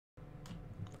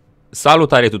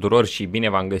Salutare tuturor și bine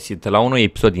v-am găsit la un nou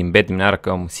episod din Batman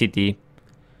Arkham City.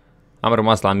 Am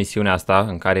rămas la misiunea asta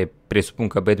în care presupun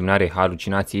că Batman are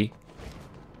halucinații.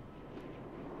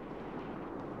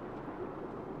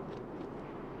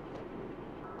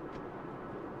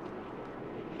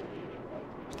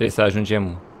 Trebuie să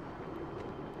ajungem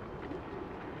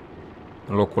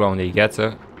în locul la unde e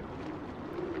gheață.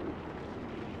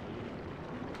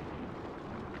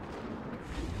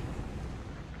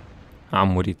 Am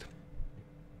murit.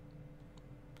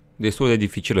 Destul de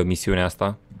dificilă misiunea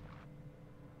asta.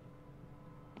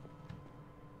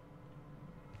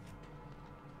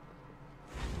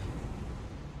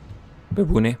 Pe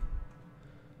bune.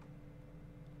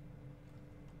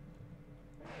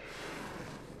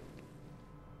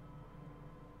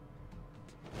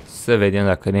 Să vedem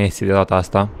dacă ne iese de data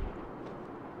asta.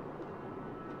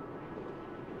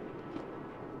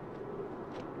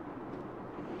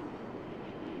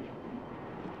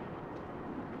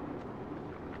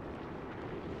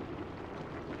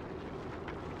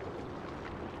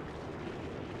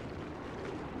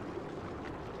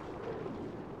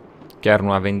 Chiar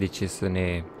nu avem de ce să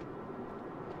ne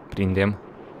prindem.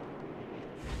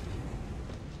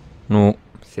 Nu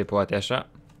se poate așa.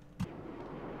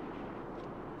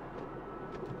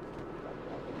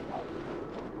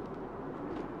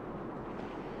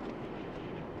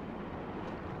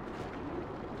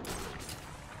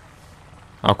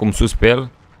 Acum sus pe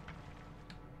el.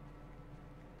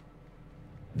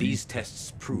 These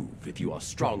tests prove if you are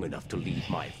strong enough to lead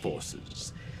my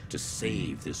forces, to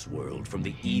save this world from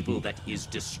the evil that is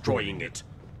destroying it.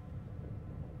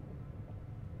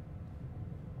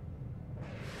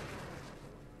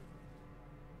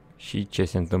 Și ce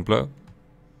se întâmplă?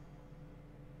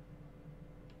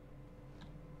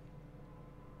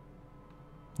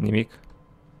 Nimic.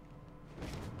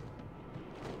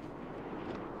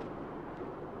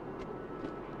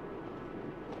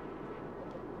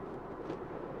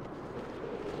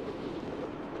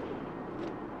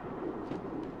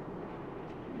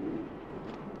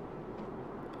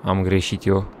 Am greșit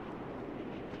eu.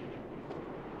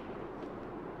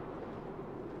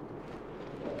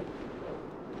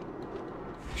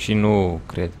 Și nu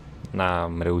cred.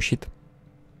 N-am reușit.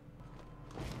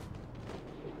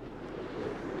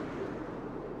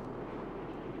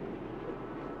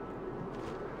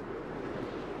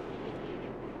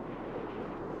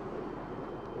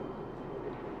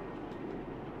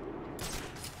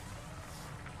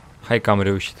 Hai că am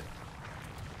reușit.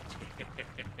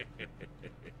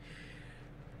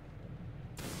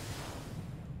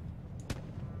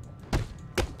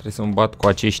 Trebuie să mă bat cu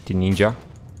acești ninja.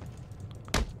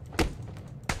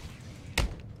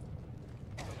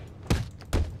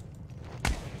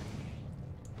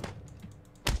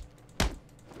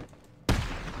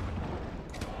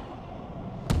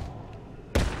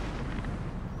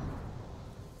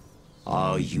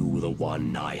 Are you the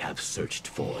one I have searched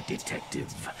for,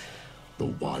 detective? The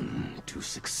one to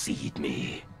succeed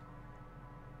me?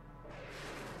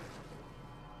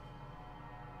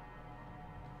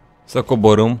 Să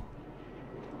coborâm.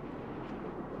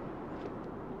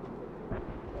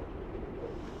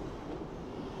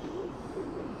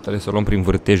 Trebuie să o luăm prin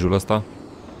vârtejul ăsta.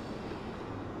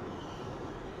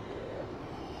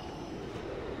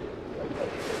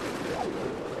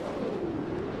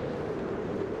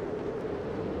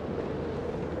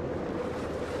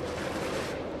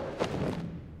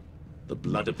 The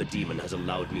blood of the demon has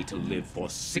allowed me to live for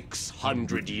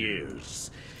 600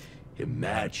 years.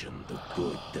 Imagine the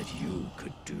good that you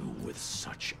could do with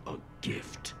such a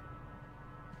gift.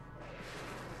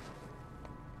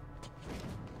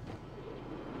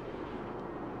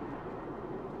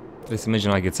 Trebuie să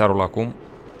mergem la ghețarul acum.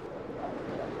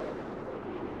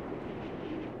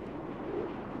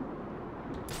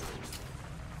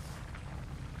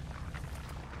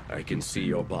 I can see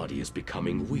your body is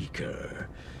becoming weaker.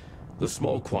 The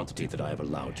small quantity that I have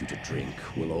allowed you to drink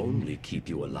will only keep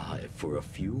you alive for a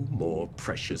few more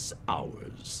precious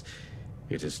hours.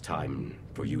 It is time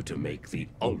for you to make the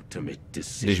ultimate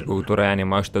decision. Deci băutura aia ne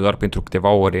mai ajută doar pentru câteva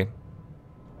ore.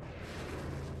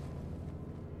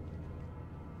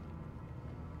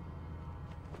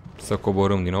 Să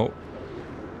coborâm din nou.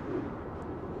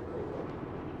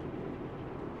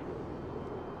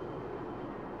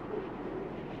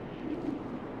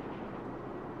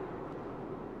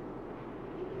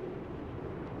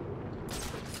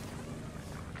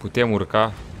 Putem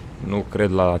urca. Nu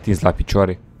cred la atins la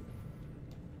picioare.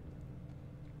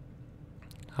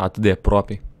 Atât de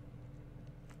aproape.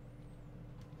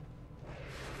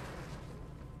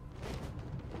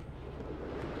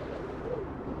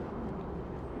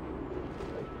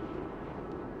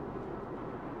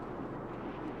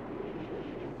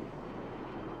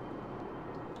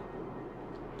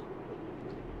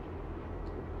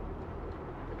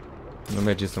 Nu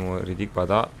merge să mă ridic, ba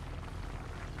da.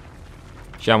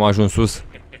 Și am ajuns sus.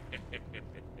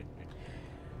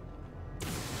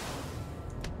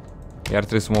 Iar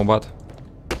trebuie să mă bat.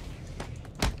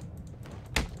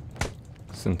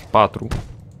 Sunt 4.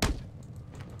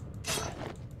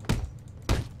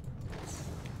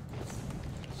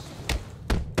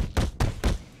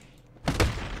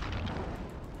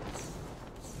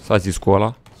 S-a zis cu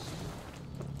ăla.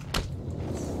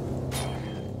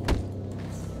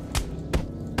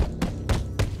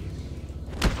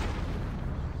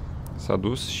 S-a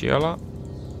dus și ăla.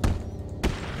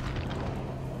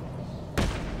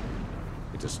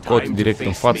 Cot direct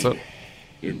în față.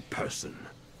 In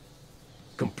person.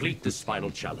 Complete this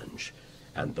final challenge,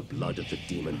 and the blood of the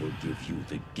demon will give you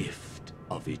the gift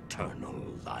of eternal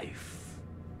life.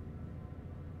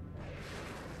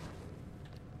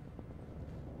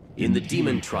 In the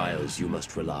demon trials, you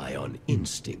must rely on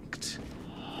instinct.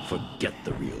 Forget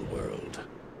the real world.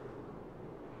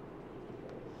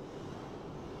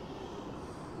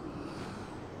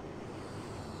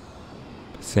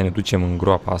 Să ne ducem în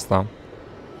groapa asta.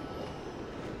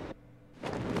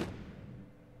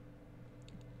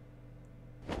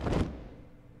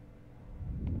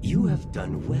 You have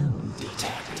done well,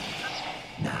 detective.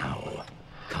 Now,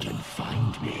 come and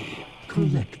find me.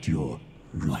 Collect your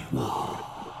reward.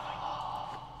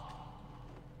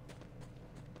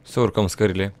 Să urcăm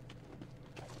scările.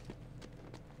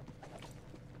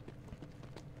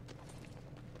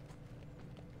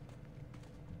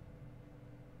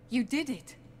 You did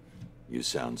it. You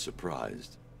sound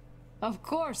surprised. Of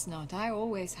course not. I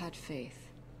always had faith.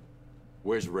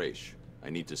 Where's Raish? I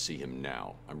need to see him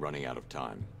now. I'm running out of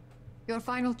time. Your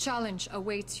final challenge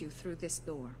awaits you through this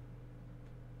door.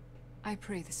 I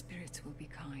pray the spirits will be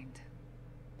kind.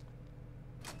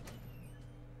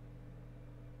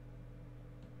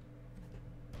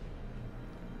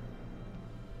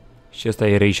 Și ăsta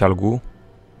e Raish al Ghul.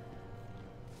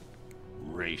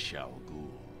 Raish al Ghul.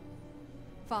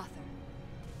 Father.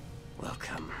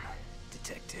 Welcome,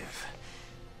 detective.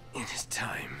 It is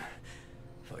time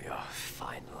for your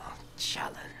final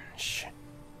challenge.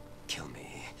 Kill me.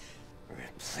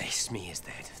 Replace me as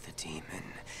the head of the demon.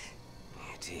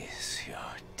 It is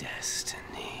your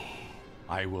destiny.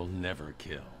 I will never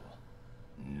kill.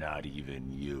 Not even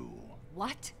you.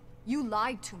 What? You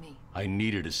lied to me. I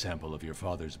needed a sample of your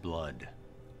father's blood.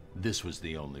 This was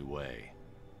the only way.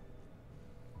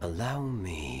 Allow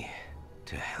me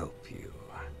to help you.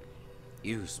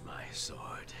 Use my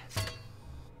sword.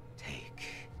 Take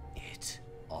it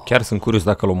all. Chiar sunt curios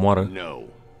dacă îl omoară. No.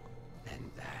 And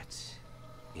that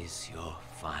is your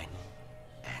final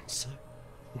answer?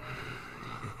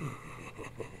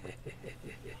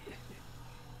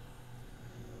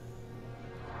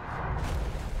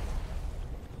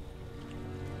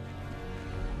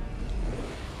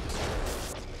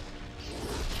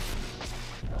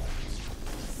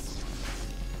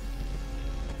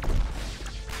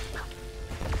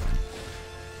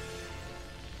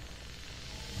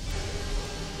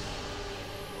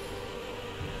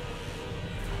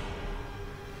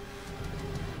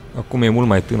 Acum e mult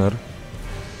mai tânăr.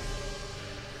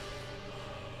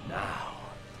 Now,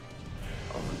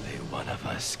 only one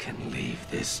of us can leave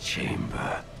this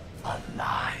chamber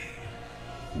alive.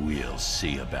 We'll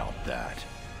see about that.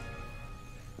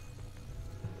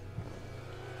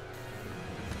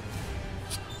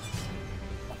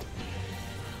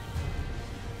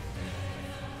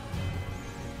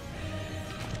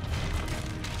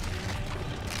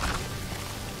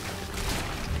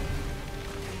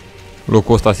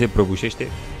 Locul ăsta se prăbușește.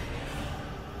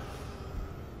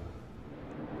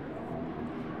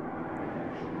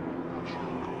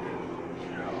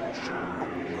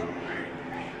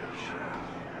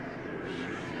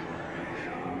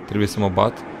 Trebuie să mă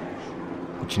bat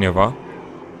cu cineva.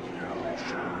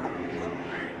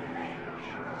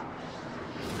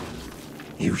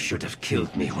 You should have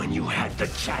killed me when you had the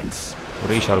chance.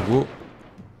 Raish al Ghul.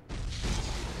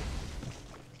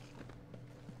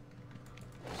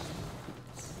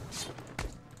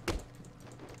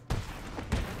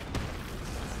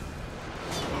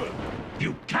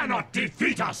 You cannot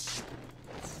defeat us!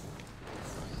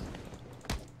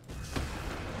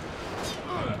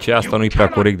 Ce asta nu-i prea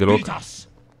corect deloc.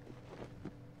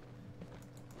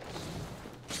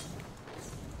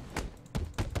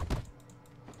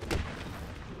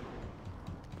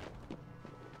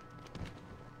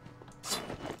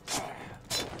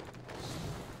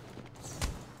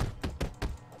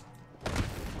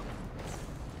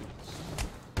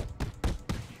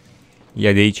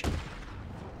 Ia de aici.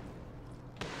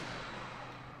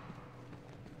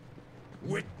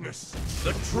 Witness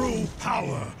the true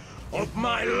power of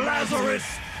my Lazarus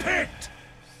pit!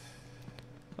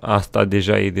 Asta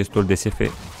deja e destul de SF.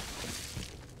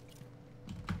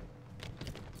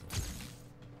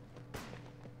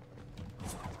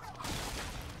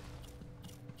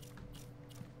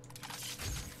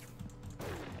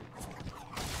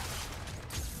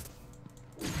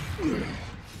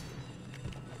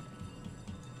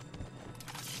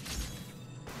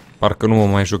 Parcă nu mă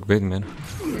mai joc Batman.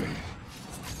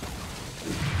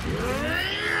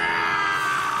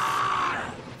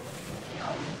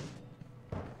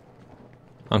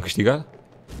 Am câștigat?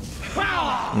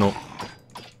 Nu.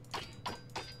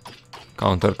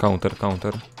 Counter, counter,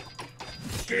 counter.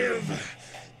 Give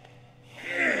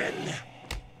in.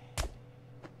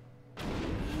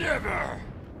 Never.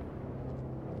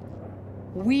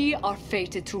 We are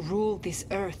fated to rule this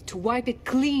earth, to wipe it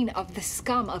clean of the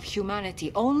scum of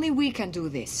humanity. Only we can do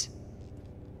this.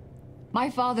 My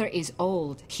father is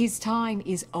old. His time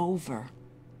is over.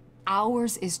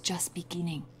 Ours is just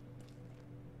beginning.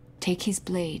 Take his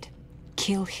blade.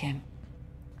 Kill him.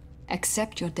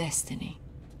 Accept your destiny.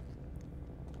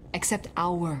 Accept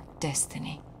our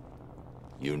destiny.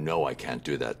 You know I can't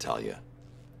do that, Talia.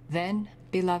 Then,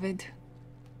 beloved,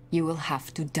 you will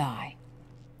have to die.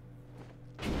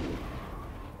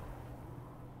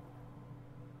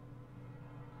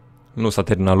 Nu s-a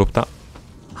terminat lupta.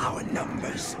 Our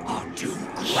numbers are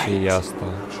too Și great. asta.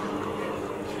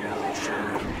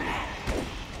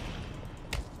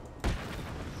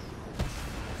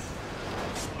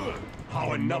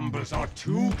 Our numbers are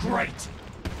too great.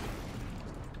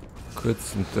 Cât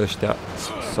sunt ăștia?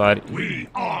 Sari. We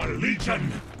are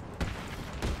legion.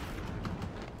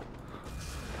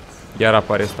 Iar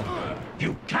apare asta.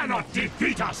 You cannot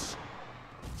defeat us.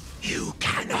 You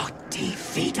cannot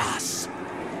defeat us.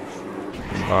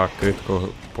 Ba, cred că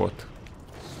pot.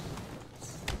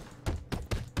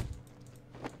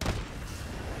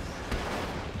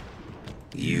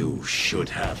 You should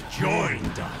have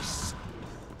joined us.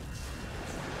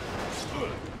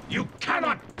 You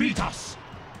cannot beat us.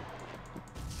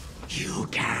 You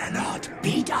cannot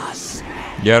beat us.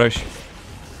 Iarăși.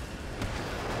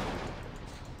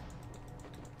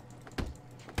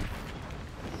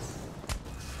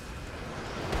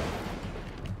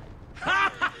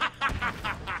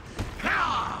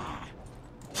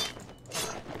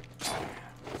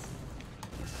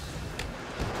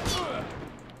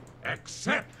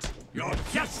 Accept your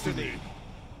destiny.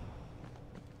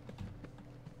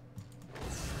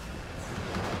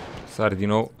 Sar din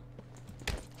nou.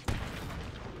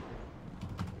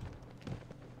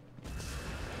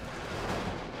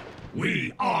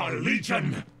 We are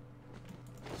legion.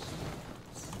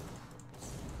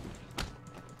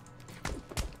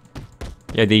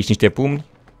 Ia de aici niște pumni.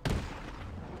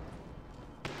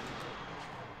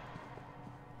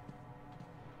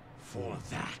 For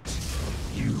that,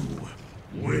 you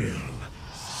will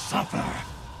suffer.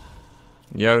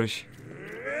 Iarăși.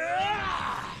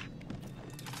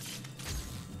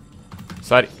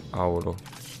 Sari. Aolo.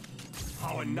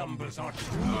 Our numbers are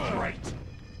too great.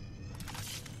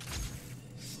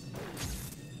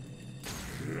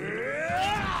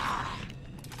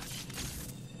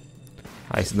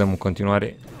 Hai să dăm în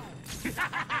continuare.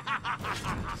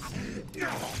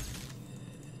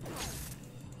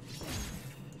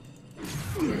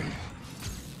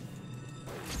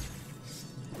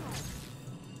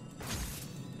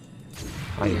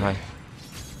 Hai, hai.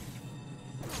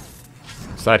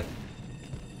 Sari.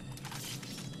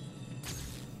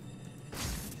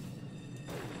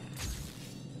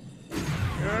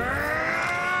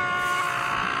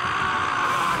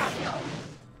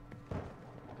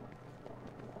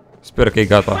 Sper că e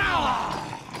gata.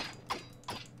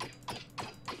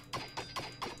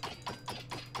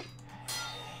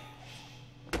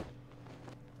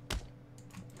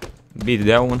 Beat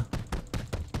down.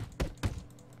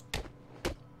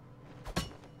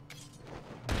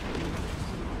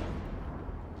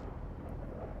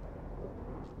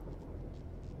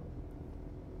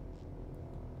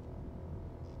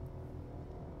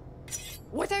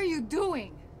 What are you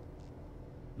doing?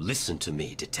 Listen to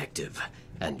me, detective,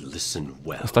 and listen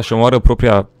well. Asta și omoară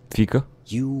propria fiică?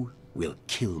 You will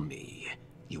kill me.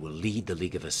 You will lead the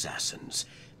League of Assassins,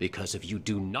 because if you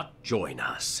do not join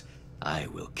us, I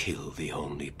will kill the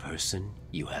only person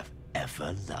you have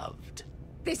ever loved.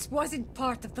 This wasn't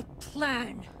part of the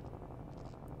plan.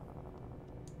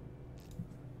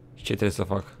 Ce trebuie să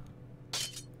fac?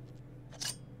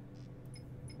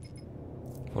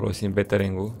 Folosim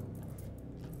veteranul.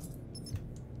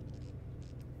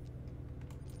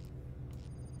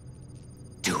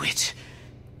 Do it.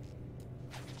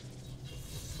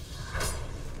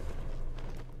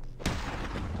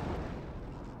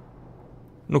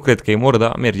 Nu cred că e mor,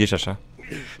 dar merge și așa.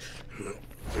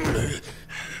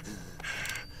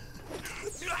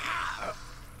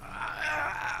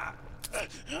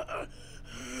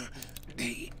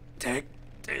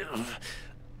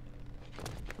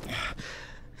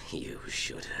 You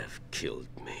should have killed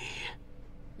me.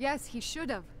 Yes, he should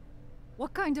have.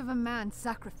 What kind of a man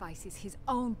sacrifices his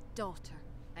own daughter?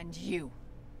 And you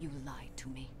lied to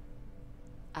me.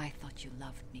 I thought you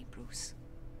loved me, Bruce.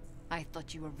 I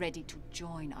thought you were ready to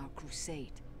join our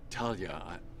crusade.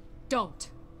 Talia,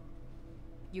 Don't!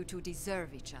 You two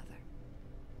deserve each other.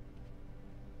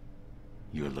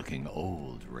 You're looking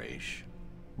old, Raish.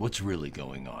 What's really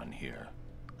going on here?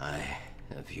 I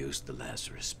have used the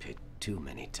Lazarus Pit too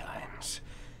many times.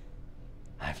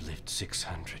 I've lived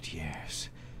 600 years.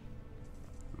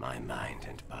 My mind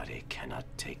and body cannot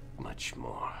take much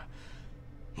more.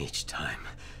 Each time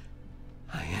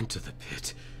I enter the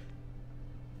pit,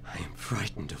 I am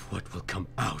frightened of what will come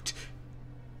out.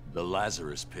 The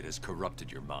Lazarus Pit has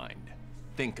corrupted your mind.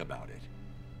 Think about it.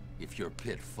 If your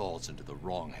pit falls into the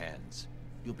wrong hands,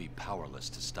 you'll be powerless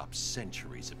to stop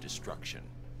centuries of destruction.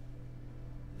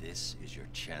 This is your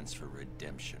chance for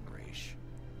redemption, Raish.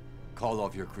 Call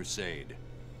off your crusade,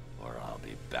 or I'll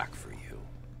be back for you.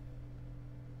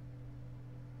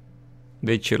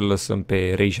 Deci îl lăsăm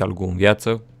pe Raish al Ghul în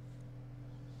viață.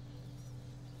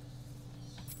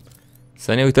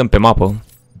 Să ne uităm pe mapă.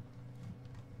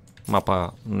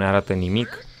 Mapa nu ne arată nimic.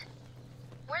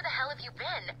 Where the hell have you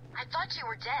been? I thought you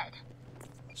were dead.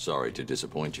 Sorry to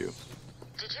disappoint you.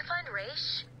 Did you find Raish?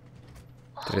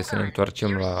 Trebuie să ne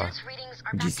întoarcem la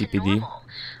GCPD,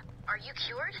 Are you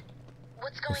cured?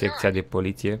 What's în going secția on? de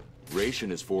poliție. Raish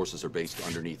and his forces are based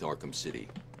underneath Arkham City,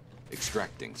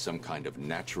 extracting some kind of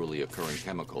naturally occurring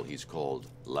chemical he's called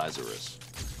Lazarus.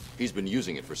 He's been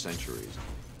using it for centuries,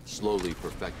 slowly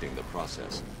perfecting the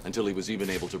process until he was even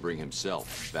able to bring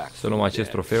himself back Să from luăm the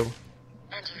acest dead. trofeu.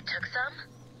 And you took some?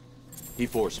 He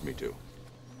forced me to.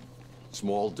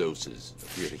 Small doses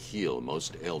appear to heal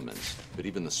most ailments, but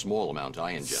even the small amount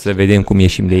I ingest Să vedem cum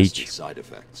ieșim de has nasty aici. side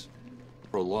effects.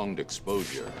 Prolonged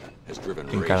exposure has driven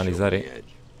Prin Raish over canalizare. the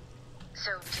edge.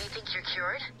 So, do you think you're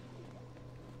cured?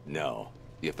 No,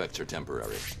 the effects are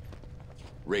temporary.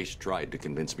 Raish tried to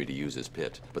convince me to use his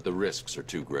pit, but the risks are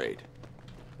too great.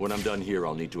 When I'm done here,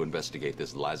 I'll need to investigate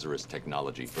this Lazarus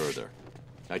technology further.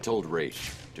 I told Raish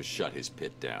to shut his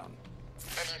pit down.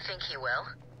 And you think he will?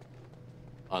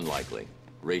 Unlikely.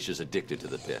 Raish is addicted to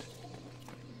the pit.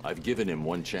 I've given him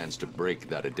one chance to break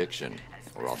that addiction,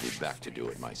 or I'll be back to do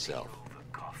it myself.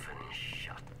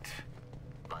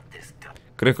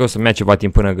 Cred că o să-mi ia ceva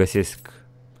timp până găsesc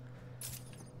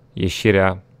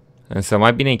ieșirea. Însă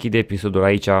mai bine închid episodul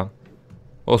aici.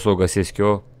 O să o găsesc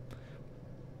eu.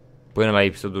 Până la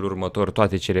episodul următor,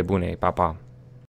 toate cele bune. Pa, pa!